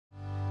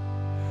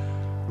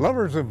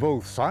Lovers of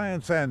both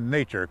science and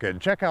nature can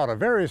check out a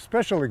very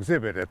special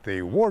exhibit at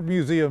the Ward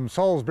Museum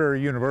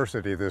Salisbury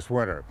University this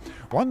winter.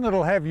 One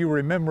that'll have you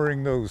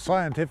remembering those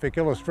scientific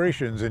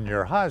illustrations in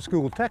your high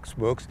school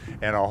textbooks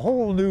in a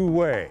whole new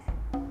way.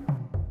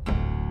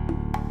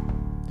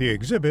 The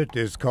exhibit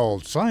is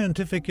called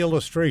Scientific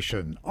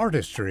Illustration,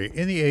 Artistry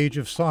in the Age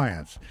of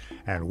Science,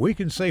 and we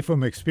can say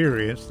from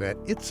experience that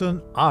it's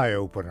an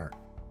eye-opener.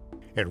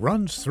 It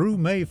runs through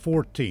May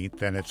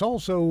 14th, and it's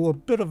also a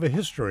bit of a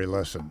history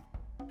lesson.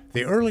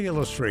 The early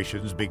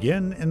illustrations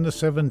begin in the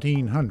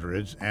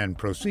 1700s and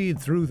proceed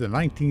through the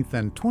 19th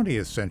and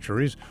 20th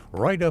centuries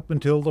right up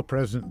until the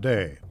present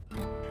day.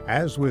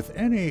 As with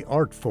any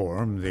art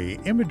form, the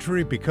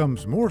imagery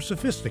becomes more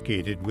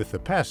sophisticated with the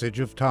passage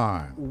of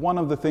time. One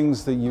of the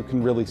things that you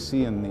can really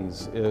see in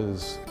these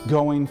is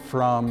going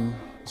from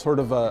sort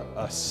of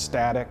a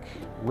static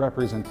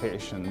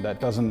representation that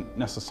doesn't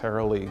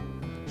necessarily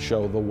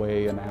show the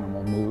way an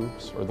animal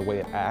moves or the way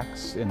it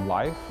acts in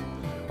life.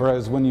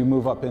 Whereas when you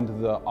move up into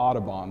the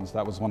Audubons,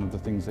 that was one of the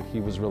things that he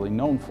was really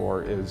known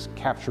for, is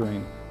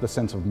capturing the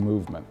sense of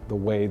movement, the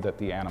way that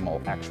the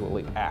animal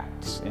actually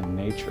acts in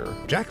nature.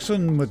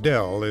 Jackson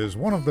Medell is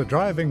one of the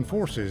driving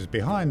forces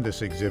behind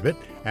this exhibit,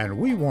 and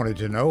we wanted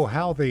to know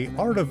how the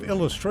art of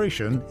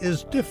illustration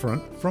is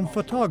different from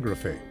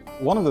photography.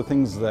 One of the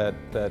things that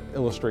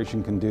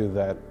illustration can do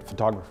that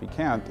photography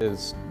can't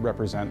is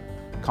represent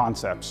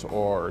concepts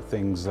or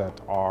things that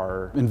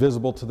are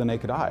invisible to the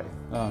naked eye.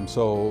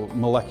 So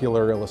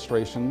molecular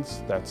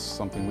illustrations, that's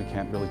something we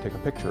can't really take a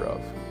picture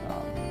of.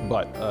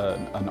 But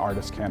an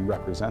artist can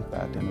represent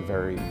that in a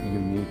very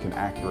unique and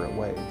accurate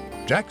way.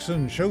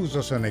 Jackson shows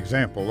us an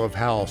example of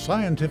how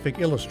scientific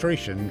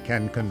illustration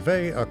can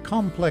convey a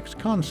complex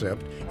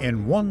concept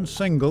in one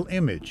single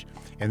image.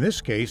 In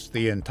this case,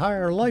 the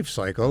entire life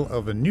cycle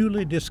of a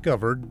newly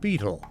discovered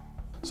beetle.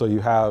 So you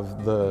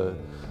have the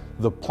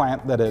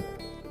plant that it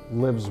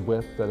lives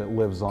with, that it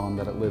lives on,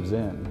 that it lives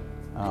in,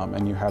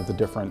 and you have the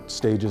different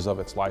stages of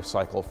its life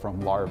cycle from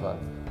larva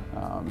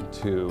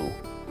to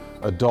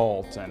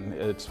adult and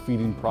its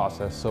feeding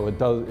process. So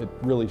it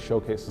really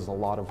showcases a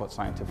lot of what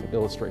scientific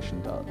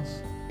illustration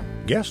does.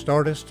 Guest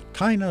artist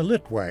Tina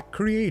Litwack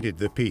created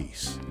the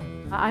piece.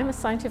 I'm a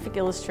scientific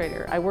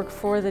illustrator. I work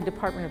for the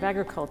Department of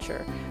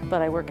Agriculture,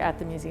 but I work at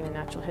the Museum of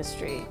Natural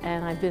History.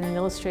 And I've been an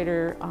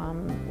illustrator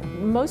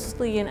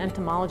mostly in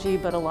entomology,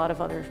 but a lot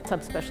of other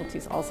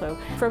subspecialties also,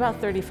 for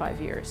about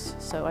 35 years.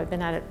 So I've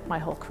been at it my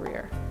whole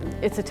career.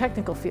 It's a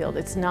technical field.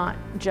 It's not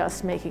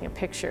just making a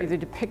picture. You're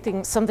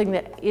depicting something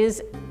that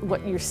is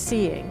what you're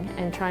seeing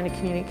and trying to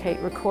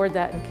communicate, record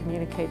that and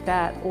communicate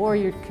that, or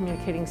you're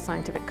communicating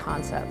scientific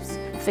concepts,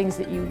 things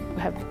that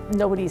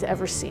nobody's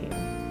ever seen.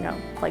 You know,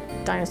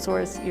 like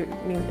dinosaurs,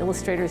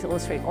 illustrators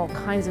illustrate all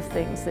kinds of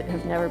things that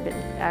have never been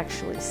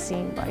actually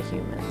seen by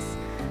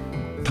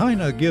humans.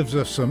 Tina gives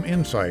us some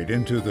insight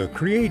into the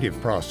creative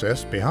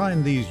process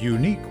behind these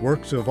unique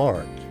works of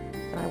art.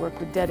 I work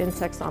with dead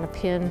insects on a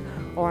pin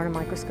or on a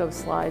microscope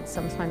slide.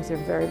 Sometimes they're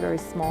very, very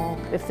small.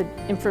 If the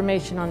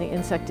information on the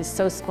insect is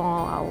so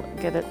small, I'll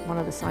get it, one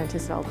of the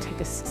scientists, I'll take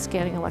a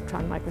scanning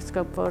electron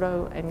microscope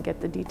photo and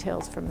get the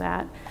details from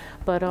that.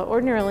 But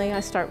ordinarily,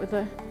 I start with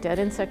a dead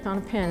insect on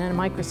a pin and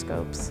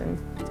microscopes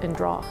and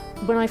draw.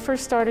 When I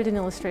first started in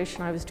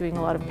illustration, I was doing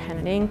a lot of pen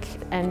and ink,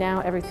 and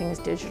now everything is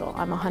digital.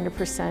 I'm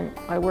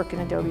 100%, I work in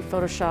Adobe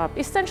Photoshop.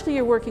 Essentially,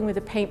 you're working with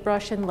a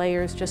paintbrush and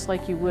layers just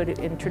like you would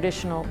in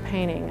traditional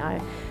painting,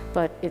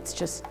 but it's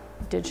just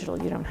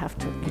digital. You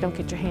don't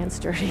get your hands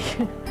dirty.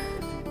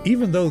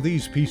 Even though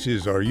these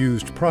pieces are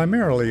used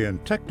primarily in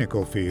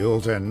technical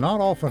fields and not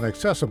often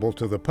accessible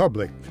to the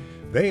public,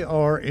 they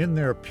are, in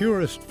their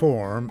purest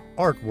form,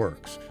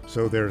 artworks,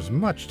 so there's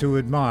much to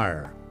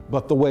admire.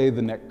 But the way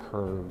the neck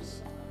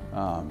curves,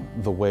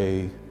 the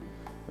way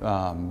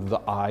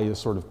the eye is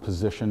sort of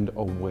positioned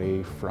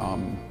away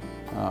from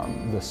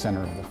the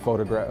center of the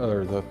photograph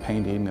or the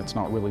painting, it's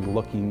not really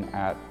looking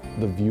at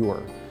the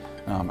viewer.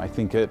 I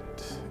think it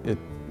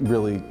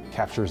really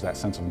captures that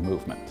sense of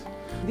movement.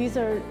 These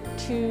are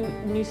two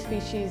new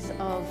species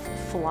of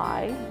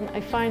fly.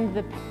 I find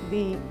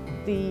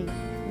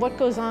what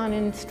goes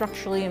on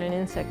structurally in an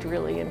insect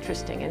really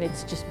interesting, and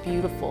it's just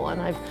beautiful.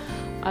 And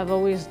I've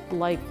always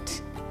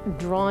liked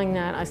drawing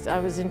that. I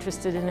was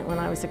interested in it when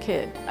I was a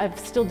kid. I'm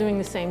still doing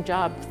the same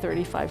job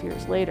 35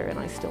 years later, and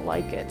I still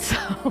like it.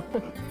 So.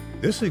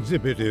 This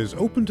exhibit is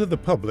open to the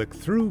public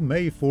through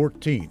May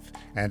 14th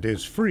and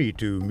is free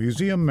to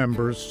museum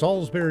members,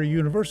 Salisbury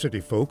University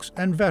folks,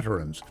 and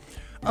veterans.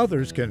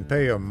 Others can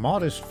pay a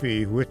modest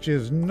fee, which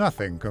is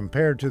nothing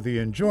compared to the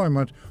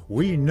enjoyment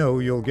we know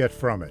you'll get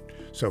from it.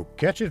 So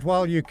catch it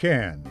while you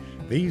can.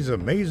 These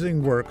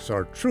amazing works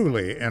are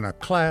truly in a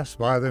class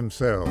by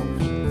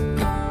themselves.